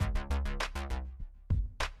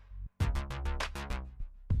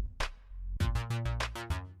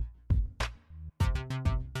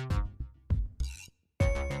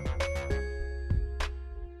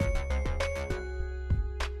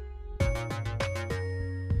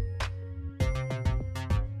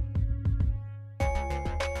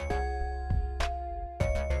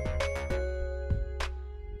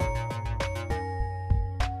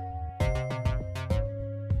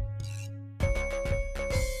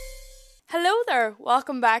there,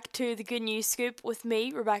 welcome back to the Good News Scoop with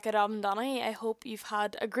me, Rebecca Donaghy. I hope you've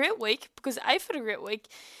had a great week because I've had a great week.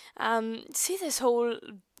 See this whole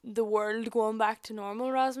the world going back to normal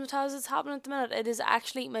razzmatazz that's happening at the minute. It is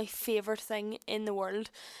actually my favourite thing in the world.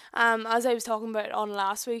 As I was talking about on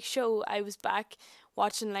last week's show, I was back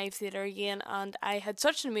watching live theatre again and I had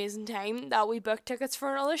such an amazing time that we booked tickets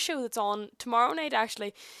for another show that's on tomorrow night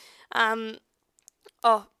actually. Um,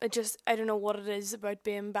 I don't know what it is about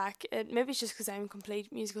being back. Maybe it's just because I'm a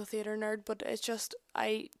complete musical theatre nerd, but it's just,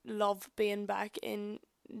 I love being back in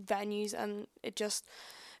venues and it just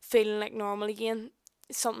feeling like normal again.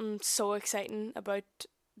 Something so exciting about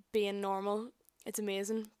being normal. It's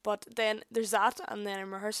amazing. But then there's that, and then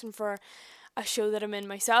I'm rehearsing for a show that I'm in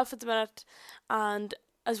myself at the minute, and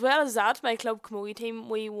as well as that, my club camogie team,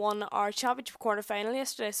 we won our championship quarter final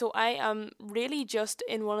yesterday. So I am really just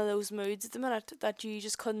in one of those moods at the minute that you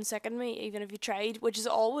just couldn't second me, even if you tried, which is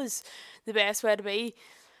always the best way to be.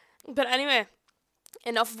 But anyway,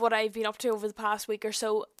 enough of what I've been up to over the past week or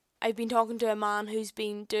so. I've been talking to a man who's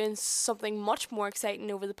been doing something much more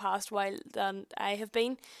exciting over the past while than I have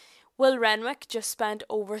been. Will Renwick just spent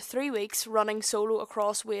over 3 weeks running solo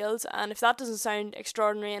across Wales, and if that doesn't sound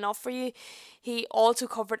extraordinary enough for you, he also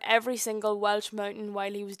covered every single Welsh mountain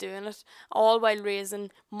while he was doing it, all while raising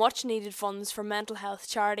much needed funds for mental health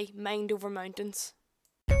charity Mind Over Mountains.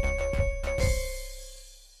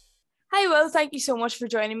 Hi Will, thank you so much for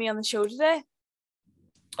joining me on the show today.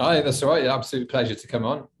 Hi, that's all right. Absolute pleasure to come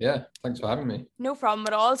on. Yeah, thanks for having me. No problem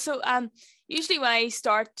at all. So usually when I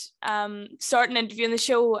start an interview in the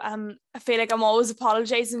show, I feel like I'm always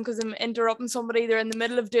apologising because I'm interrupting somebody. They're in the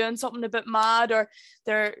middle of doing something a bit mad or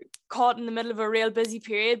they're caught in the middle of a real busy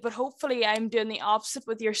period. But hopefully I'm doing the opposite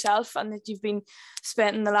with yourself and that you've been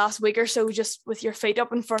spending the last week or so just with your feet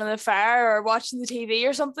up in front of the fire or watching the TV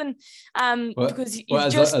or something. Because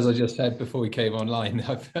as I just said before we came online,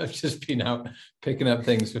 I've just been out picking up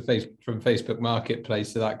things from Facebook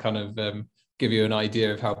Marketplace, so that kind of give you an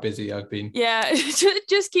idea of how busy I've been. Yeah,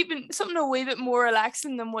 just keeping something a wee bit more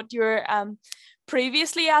relaxing than what you were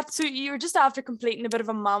previously at. So you were just after completing a bit of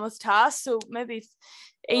a mammoth task. So maybe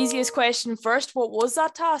easiest question first, what was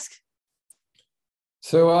that task?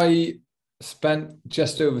 So I spent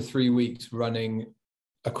just over 3 weeks running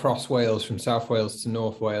across Wales from South Wales to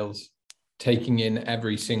North Wales, taking in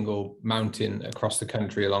every single mountain across the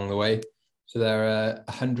country along the way. So there are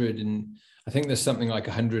 100 and I think there's something like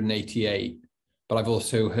 188. But I've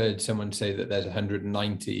also heard someone say that there's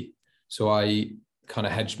 190. So I kind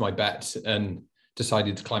of hedged my bets and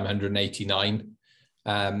decided to climb 189.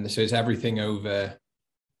 So it's everything over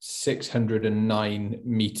 609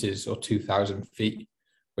 meters or 2,000 feet,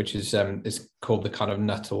 which is called the kind of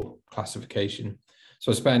Nuttall classification.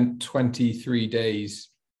 So I spent 23 days,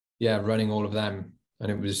 running all of them.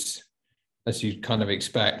 And it was, as you'd kind of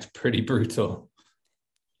expect, pretty brutal.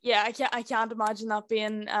 Yeah, I can't imagine that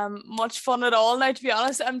being much fun at all now, to be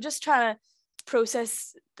honest. I'm just trying to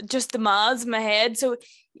process just the maths in my head. So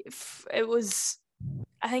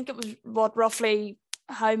I think it was roughly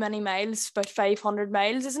how many miles? About 500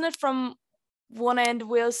 miles, isn't it? From one end of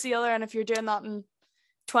Wales to the other. And if you're doing that in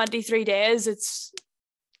 23 days, it's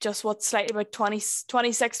just slightly about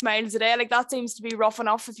 26 miles a day. Like that seems to be rough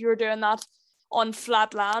enough if you were doing that on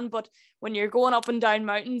flat land, but when you're going up and down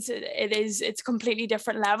mountains, it's completely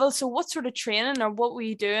different level. So what sort of training or what were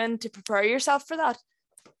you doing to prepare yourself for that?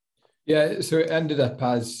 Yeah, so it ended up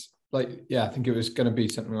as I think it was going to be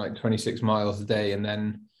something like 26 miles a day. And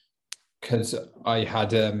then because I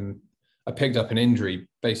picked up an injury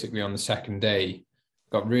basically on the second day,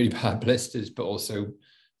 got really bad blisters, but also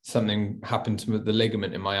something happened to the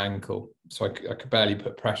ligament in my ankle. So I could barely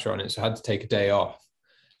put pressure on it. So I had to take a day off.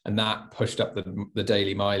 And that pushed up the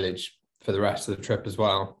daily mileage for the rest of the trip as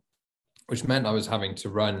well, which meant I was having to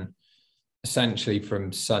run essentially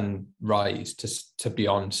from sunrise to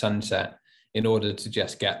beyond sunset in order to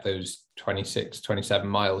just get those 26, 27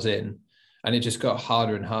 miles in. And it just got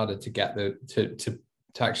harder and harder to get to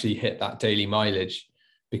actually hit that daily mileage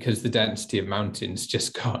because the density of mountains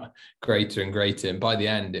just got greater and greater. And by the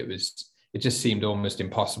end, it just seemed almost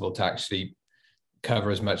impossible to actually cover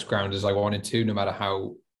as much ground as I wanted to, no matter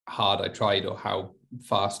how hard I tried or how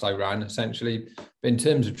fast I ran, essentially. But in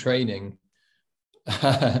terms of training,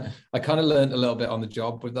 I kind of learned a little bit on the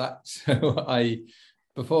job with that. So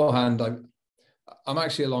beforehand, I'm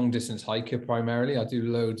actually a long distance hiker primarily. I do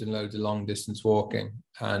loads and loads of long distance walking,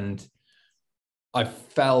 and I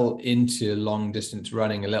fell into long distance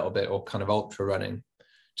running a little bit, or kind of ultra running,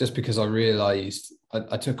 just because I realized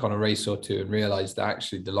I took on a race or two and realized that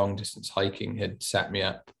actually the long distance hiking had set me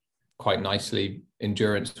up quite nicely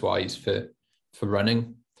endurance wise for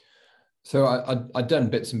running. So I'd done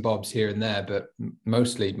bits and bobs here and there, but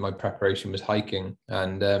mostly my preparation was hiking.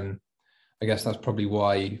 And I guess that's probably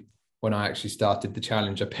why when I actually started the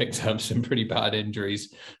challenge, I picked up some pretty bad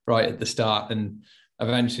injuries right at the start. And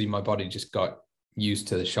eventually my body just got used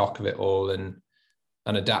to the shock of it all and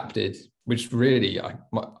adapted, which really I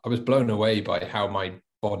was blown away by how my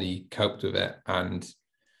body coped with it and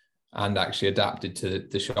actually adapted to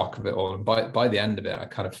the shock of it all. And by the end of it, I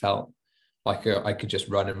kind of felt like I could just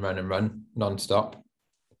run and run and run nonstop.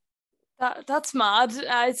 That's mad.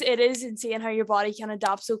 It is insane how your body can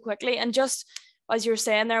adapt so quickly. And just as you were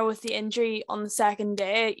saying there with the injury on the second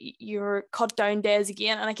day, you're cut down days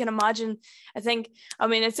again. And I can imagine, I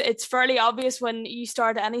mean, it's fairly obvious when you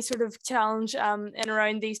start any sort of challenge in and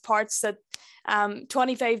around these parts that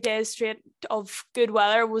 25 days straight of good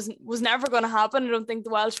weather was never going to happen. I don't think the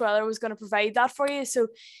Welsh weather was going to provide that for you. So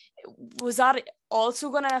was that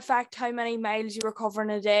also going to affect how many miles you were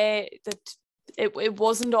covering a day, that it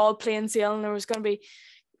wasn't all plain sailing? There was going to be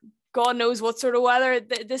God knows what sort of weather.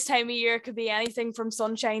 This time of year could be anything from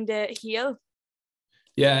sunshine to hail.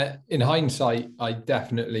 Yeah, in hindsight, I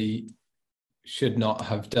definitely should not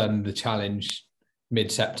have done the challenge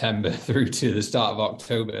mid-September through to the start of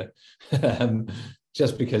October,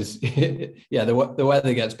 just because, yeah, the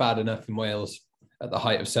weather gets bad enough in Wales at the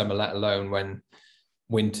height of summer, let alone when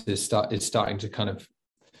winter is starting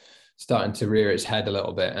to rear its head a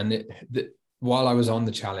little bit. And while I was on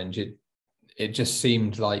the challenge, it just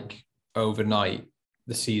seemed like overnight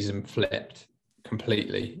the season flipped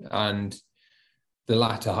completely, and the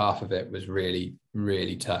latter half of it was really,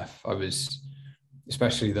 really tough.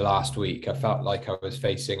 Especially the last week, I felt like I was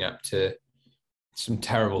facing up to some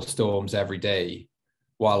terrible storms every day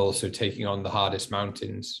while also taking on the hardest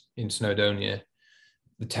mountains in Snowdonia.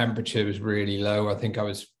 The temperature was really low. I think I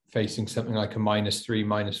was facing something like a -3,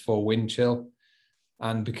 -4 wind chill.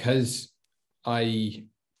 And because I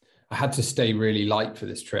had to stay really light for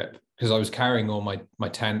this trip, because I was carrying all my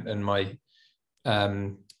tent and my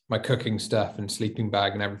cooking stuff and sleeping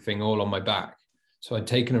bag and everything all on my back. So I'd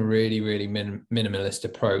taken a really, really minimalist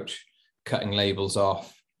approach, cutting labels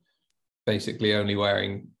off, basically only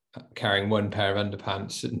carrying one pair of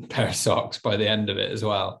underpants and a pair of socks by the end of it as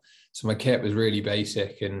well. So my kit was really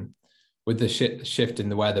basic, and with the shift in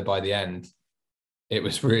the weather by the end, it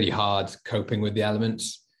was really hard coping with the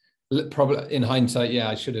elements. Probably in hindsight, yeah,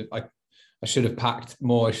 I should have packed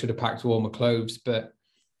more. I should have packed warmer clothes, but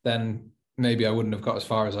then maybe I wouldn't have got as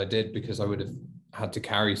far as I did, because I would have had to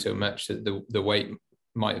carry so much that the weight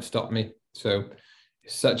might have stopped me. So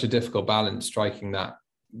it's such a difficult balance, striking that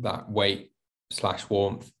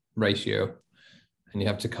weight/warmth ratio, and you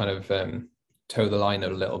have to kind of toe the line a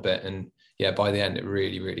little bit. And yeah, by the end, it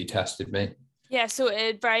really, really tested me. Yeah, so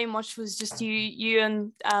it very much was just you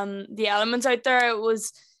and the elements out there. It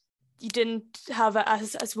was, you didn't have I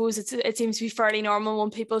suppose it seems to be fairly normal when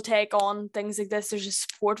people take on things like this. There's a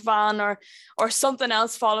support van or something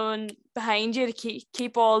else following behind you to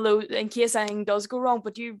keep all those in case anything does go wrong.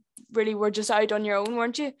 But you really were just out on your own,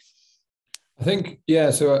 weren't you? I think, yeah.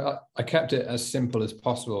 So I kept it as simple as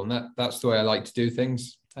possible, and that's the way I like to do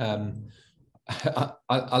things. I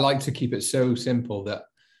like to keep it so simple that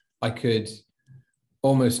I could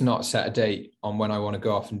almost not set a date on when I want to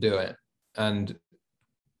go off and do it, and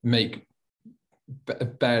make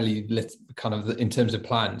barely kind of, in terms of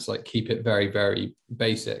plans, like keep it very, very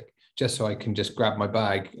basic, just so I can just grab my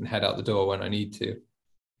bag and head out the door when I need to,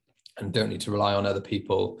 and don't need to rely on other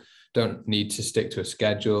people, don't need to stick to a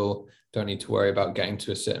schedule, don't need to worry about getting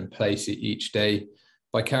to a certain place each day.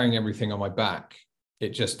 By carrying everything on my back, it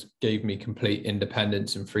just gave me complete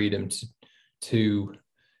independence and freedom to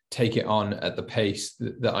take it on at the pace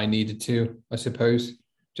that I needed to, I suppose.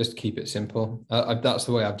 Just keep it simple. That's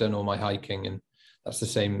the way I've done all my hiking, and that's the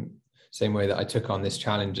same way that I took on this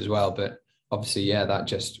challenge as well. But obviously, yeah, that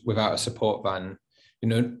just without a support van,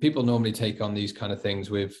 people normally take on these kind of things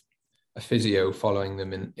with a physio following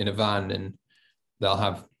them in a van, and they'll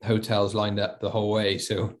have hotels lined up the whole way.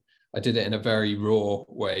 So I did it in a very raw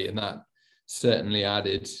way, and that certainly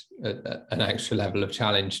added an extra level of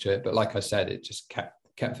challenge to it. But like I said, it just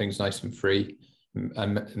kept things nice and free,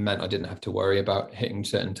 and meant I didn't have to worry about hitting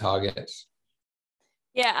certain targets.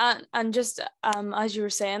 Yeah, and just as you were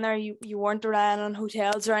saying there, you weren't relying on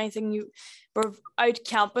hotels or anything. You were out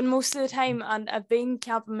camping most of the time, and I've been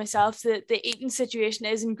camping myself. The eating situation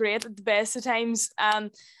isn't great at the best of times.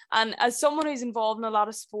 And as someone who's involved in a lot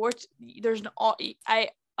of sport, I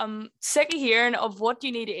I'm sick of hearing of what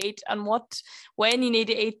you need to eat and when you need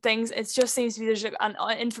to eat things. It just seems to be there's like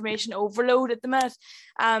an information overload at the minute.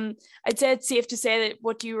 I'd say it's safe to say that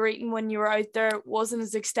what you were eating when you were out there wasn't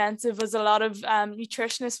as extensive as a lot of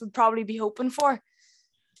nutritionists would probably be hoping for.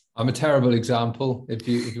 I'm a terrible example. If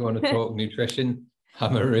you want to talk nutrition,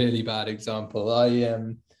 I'm a really bad example.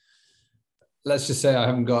 Let's just say I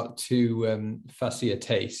haven't got too fussy a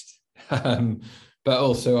taste, but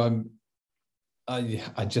also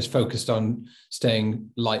I just focused on staying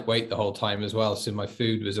lightweight the whole time as well. So my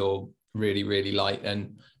food was all really, really light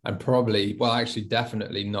and probably, well, actually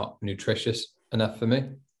definitely not nutritious enough for me.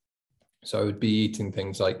 So I would be eating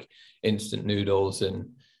things like instant noodles and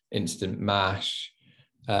instant mash,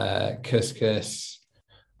 couscous,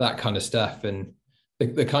 that kind of stuff. And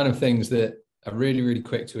the kind of things that are really, really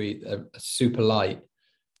quick to eat, are super light,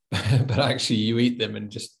 but actually you eat them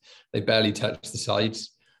and just, they barely touch the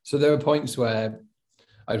sides. So there were points where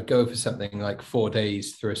I'd go for something like 4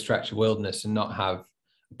 days through a stretch of wilderness and not have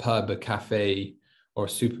a pub, a cafe, or a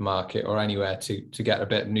supermarket or anywhere to get a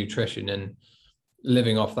bit of nutrition, and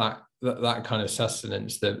living off that kind of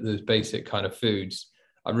sustenance, those basic kind of foods.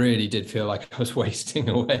 I really did feel like I was wasting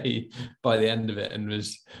away by the end of it and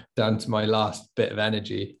was down to my last bit of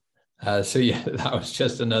energy. So yeah, that was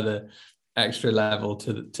just another extra level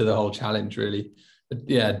to the whole challenge, really. But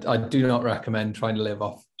yeah, I do not recommend trying to live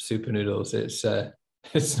off super noodles. It's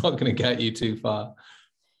not going to get you too far.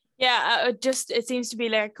 Yeah, it seems to be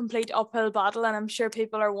like a complete uphill battle, and I'm sure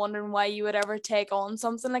people are wondering why you would ever take on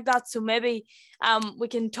something like that. So maybe we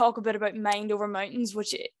can talk a bit about Mind Over Mountains,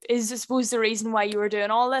 which is, I suppose, the reason why you were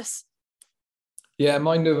doing all this. Yeah,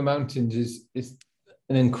 Mind Over Mountains is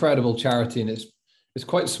an incredible charity, and it's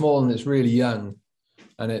quite small and it's really young,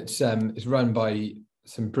 and it's run by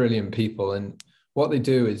some brilliant people. And what they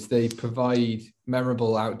do is they provide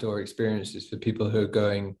memorable outdoor experiences for people who are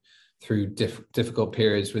going through difficult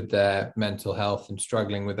periods with their mental health and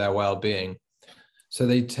struggling with their well-being. So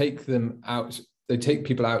they take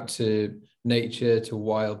people out to nature, to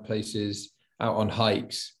wild places, out on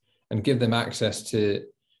hikes, and give them access to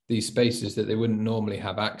these spaces that they wouldn't normally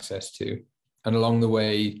have access to. And along the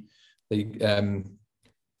way, they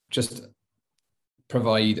just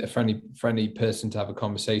provide a friendly person to have a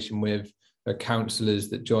conversation with. There are counselors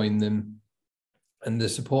that join them, and the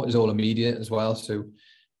support is all immediate as well. So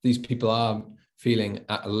these people are feeling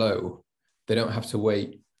at a low. They don't have to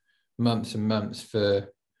wait months and months to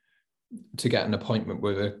get an appointment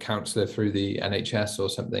with a counsellor through the NHS or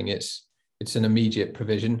something. It's an immediate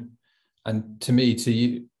provision. And to me,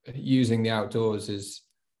 using the outdoors as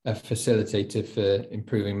a facilitator for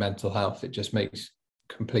improving mental health, it just makes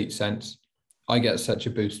complete sense. I get such a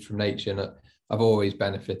boost from nature, and I've always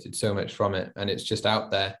benefited so much from it. And it's just out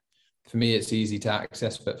there. For me, it's easy to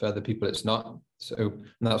access, but for other people, it's not. So, and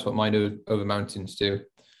that's what Mind Over Mountains do.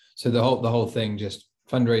 So the whole thing, just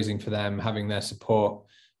fundraising for them, having their support,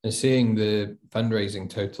 and seeing the fundraising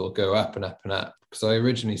total go up and up and up. Because I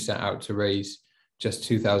originally set out to raise just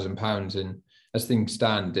 £2,000, and as things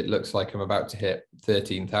stand, it looks like I'm about to hit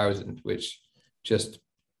 13,000, which just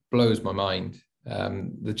blows my mind.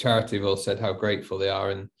 The charity have all said how grateful they are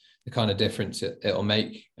and the kind of difference it'll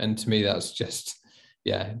make. And to me, that's just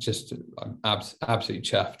I'm absolutely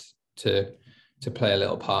chuffed to play a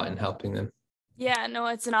little part in helping them. Yeah, no,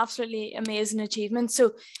 it's an absolutely amazing achievement.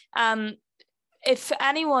 So, if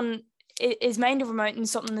anyone is Mind Over Mountains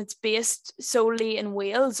something that's based solely in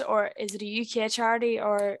Wales, or is it a UK charity,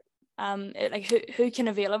 or who can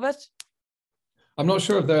avail of it? I'm not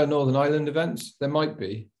sure if there are Northern Ireland events. There might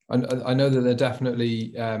be. I know that they're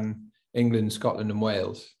definitely England, Scotland, and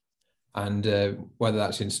Wales. And whether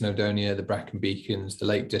that's in Snowdonia, the Brecon Beacons, the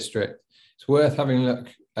Lake District, it's worth having a look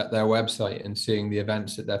at their website and seeing the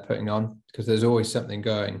events that they're putting on, because there's always something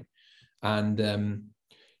going, and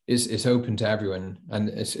it's open to everyone, and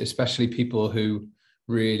especially people who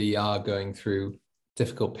really are going through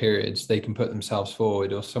difficult periods. They can put themselves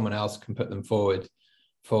forward, or someone else can put them forward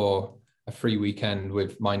for a free weekend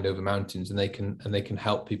with Mind Over Mountains, and they can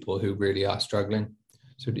help people who really are struggling.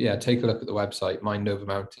 So yeah, take a look at the website, Mind Over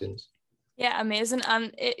Mountains. Yeah, amazing.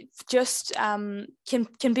 And it just can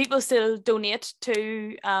people still donate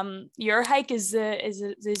to your hike? Is there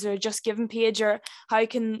a Just Giving page, or how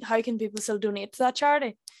can people still donate to that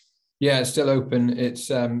charity? Yeah, it's still open.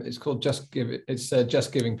 It's called Just Give. It's a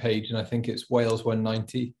Just Giving page, and I think it's Wales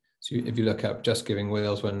 190. So if you look up Just Giving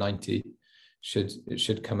Wales 190, it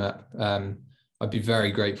should come up. I'd be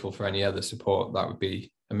very grateful for any other support. That would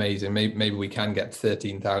be amazing. Maybe we can get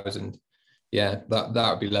 13,000. Yeah, that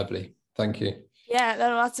would be lovely. Thank you. Yeah,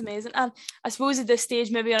 that's amazing. And I suppose at this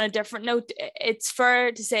stage, maybe on a different note, it's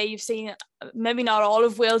fair to say you've seen maybe not all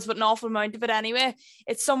of Wales, but an awful amount of it anyway.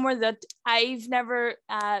 It's somewhere that I've never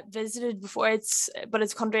visited before. But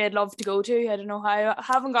it's a country I'd love to go to. I don't know how. I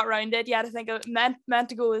haven't got around it yet. I think I meant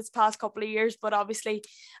to go this past couple of years, but obviously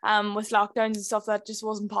with lockdowns and stuff, that just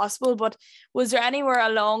wasn't possible. But was there anywhere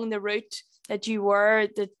along the route that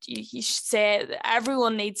you should say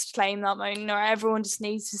everyone needs to climb that mountain, or everyone just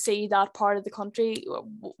needs to see that part of the country?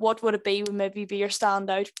 What would it be? Would maybe be your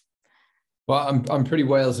standout? Well, I'm pretty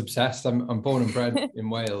Wales obsessed. I'm born and bred in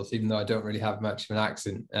Wales, even though I don't really have much of an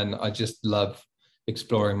accent, and I just love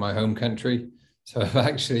exploring my home country. So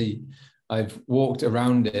I've walked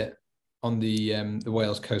around it on the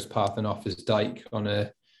Wales Coast Path and Offers Dyke on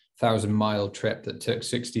a 1,000-mile trip that took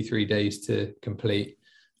 63 days to complete.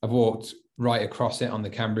 I've walked right across it on the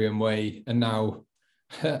Cambrian Way, and now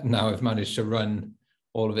I've managed to run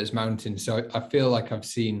all of its mountains. So I feel like I've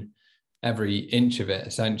seen every inch of it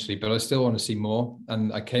essentially, but I still want to see more.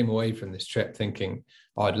 And I came away from this trip thinking,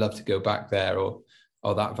 oh, I'd love to go back there, or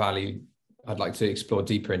that valley, I'd like to explore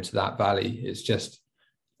deeper into that valley. It's just,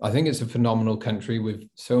 I think it's a phenomenal country with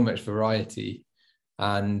so much variety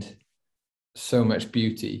and so much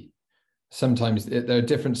beauty. Sometimes there are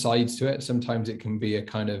different sides to it. Sometimes it can be a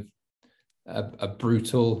kind of a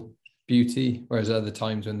brutal beauty, whereas other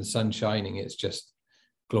times when the sun's shining, it's just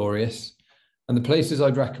glorious. And the places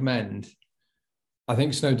I'd recommend, I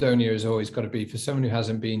think Snowdonia has always got to be, for someone who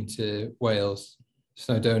hasn't been to Wales,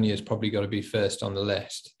 Snowdonia has probably got to be first on the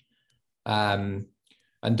list. And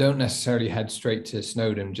don't necessarily head straight to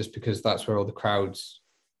Snowdon just because that's where all the crowds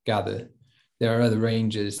gather. There are other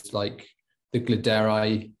ranges like the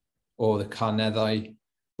Glyderau or the Carneddau,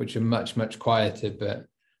 which are much, much quieter, but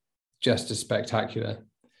just as spectacular.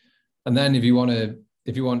 And then if you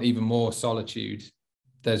want even more solitude,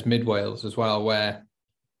 there's Mid Wales as well, where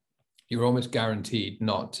you're almost guaranteed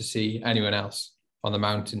not to see anyone else on the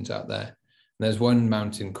mountains out there. And there's one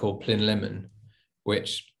mountain called Plyn Limon,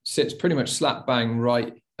 which sits pretty much slap bang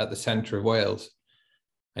right at the centre of Wales.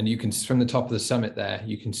 And you can, from the top of the summit there,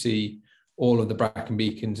 you can see all of the Brecon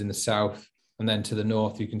Beacons in the south, and then to the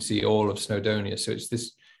north, you can see all of Snowdonia. So it's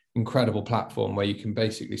this incredible platform where you can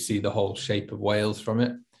basically see the whole shape of Wales from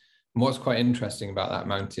it. And what's quite interesting about that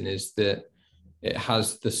mountain is that it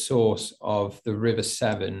has the source of the River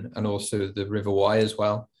Severn and also the River Wye as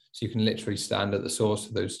well. So you can literally stand at the source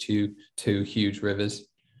of those two huge rivers.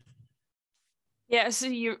 Yeah, so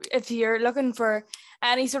if you're looking for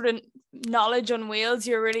any sort of knowledge on Wales,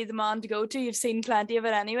 you're really the man to go to. You've seen plenty of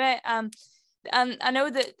it anyway. And I know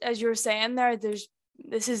that, as you were saying there, this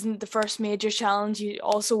isn't the first major challenge. You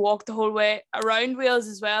also walk the whole way around Wales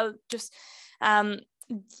as well. Just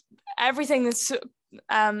everything's a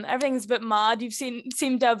bit mad. You've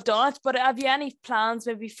seem to have done it, but have you any plans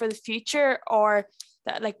maybe for the future, or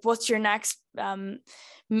that, like, what's your next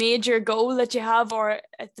major goal that you have, or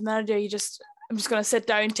at the minute are you just, I'm just going to sit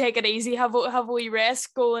down, take it easy, have a wee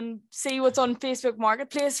rest, go and see what's on Facebook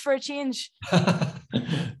Marketplace for a change?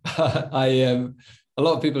 A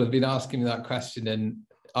lot of people have been asking me that question, and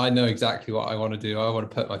I know exactly what I want to do. I want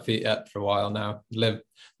to put my feet up for a while now, live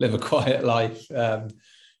a quiet life.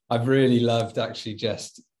 I've really loved actually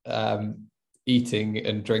just eating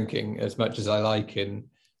and drinking as much as I like, and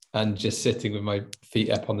just sitting with my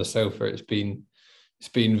feet up on the sofa. It's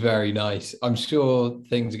been very nice. I'm sure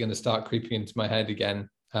things are going to start creeping into my head again.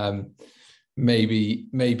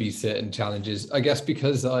 Maybe certain challenges. I guess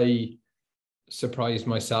because I surprised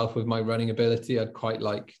myself with my running ability, I'd quite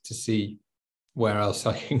like to see where else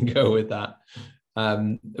I can go with that.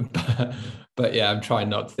 But yeah, I'm trying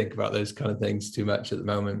not to think about those kind of things too much at the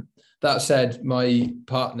moment. That said, my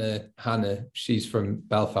partner Hannah, she's from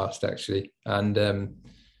Belfast actually, and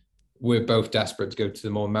we're both desperate to go to the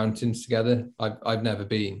Mourne Mountains together. I've never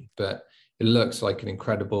been, but it looks like an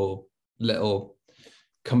incredible little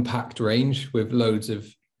compact range with loads of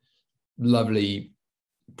lovely,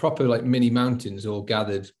 proper like mini mountains all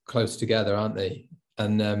gathered close together, aren't they?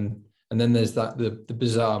 And then there's the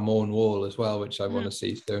bizarre Mourne Wall as well, which I want to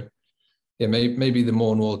see. So yeah, maybe the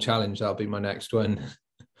Mourne Wall challenge, that'll be my next one.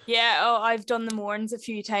 Yeah, I've done the Mournes a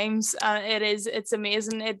few times, and it's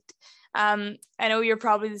amazing. I know you're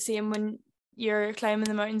probably the same when you're climbing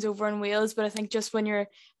the mountains over in Wales, but I think just when you're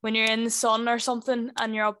in the sun or something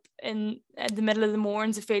and you're up in the middle of the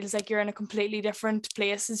Mournes, it feels like you're in a completely different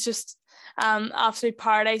place. It's just absolute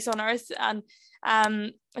paradise on earth. And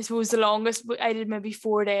I suppose the longest I did maybe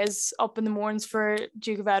 4 days up in the Mournes for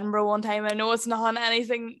Duke of Edinburgh one time. I know it's not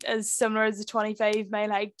anything as similar as the 25-mile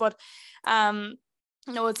hike, but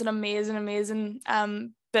no, it's an amazing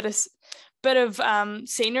bit of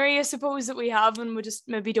scenery, I suppose, that we have, and we just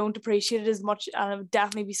maybe don't appreciate it as much. And it would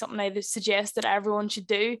definitely be something I'd suggest that everyone should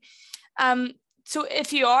do. So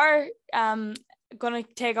if you are going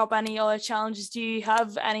to take up any other challenges, do you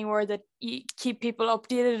have anywhere that you keep people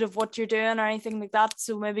updated of what you're doing or anything like that,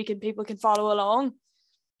 so maybe people can follow along?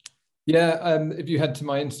 Yeah, if you head to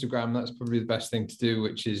my Instagram, that's probably the best thing to do,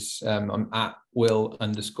 which is I'm at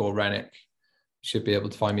Will_Renwick. You should be able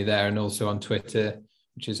to find me there, and also on Twitter,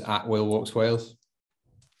 which is at Will Walks Wales.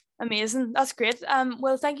 Amazing. That's great.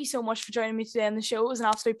 Well, thank you so much for joining me today on the show. It was an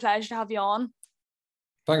absolute pleasure to have you on.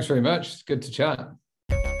 Thanks very much. It's good to chat.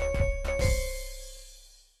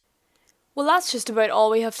 Well, that's just about all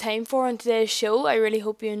we have time for on today's show. I really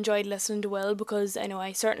hope you enjoyed listening to Will, because I know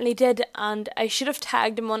I certainly did, and I should have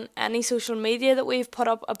tagged him on any social media that we've put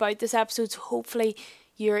up about this episode, so hopefully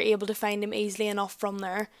you're able to find him easily enough from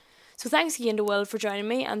there. So thanks again to Will for joining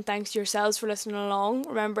me, and thanks to yourselves for listening along.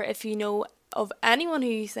 Remember, if you know of anyone who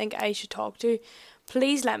you think I should talk to,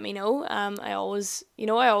 please let me know. I always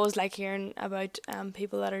like hearing about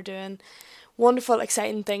people that are doing wonderful,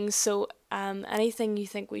 exciting things. So anything you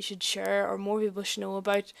think we should share or more people should know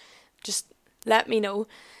about, just let me know.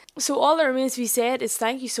 So all that remains to be said is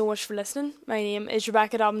thank you so much for listening. My name is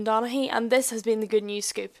Rebecca Donaghy, and this has been the Good News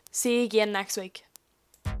Scoop. See you again next week.